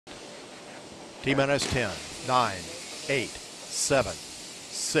T-minus 10, 9, 8, 7,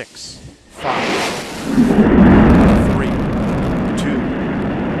 6, 5, 3, 2, 1,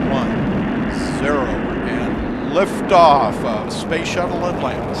 0, and liftoff of Space Shuttle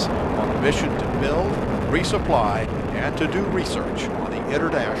Atlantis on a mission to build, resupply, and to do research on the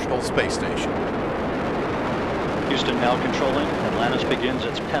International Space Station. Houston now controlling. Atlantis begins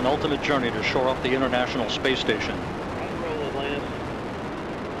its penultimate journey to shore up the International Space Station.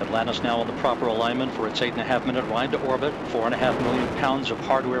 Atlantis now in the proper alignment for its 8.5-minute ride to orbit. 4.5 million pounds of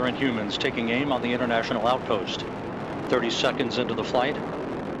hardware and humans taking aim on the International Outpost. 30 seconds into the flight.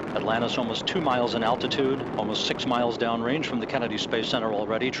 Atlantis almost 2 miles in altitude, almost 6 miles downrange from the Kennedy Space Center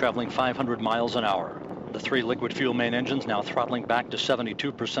already, traveling 500 miles an hour. The 3 liquid fuel main engines now throttling back to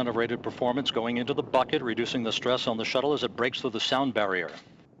 72% of rated performance, going into the bucket, reducing the stress on the shuttle as it breaks through the sound barrier.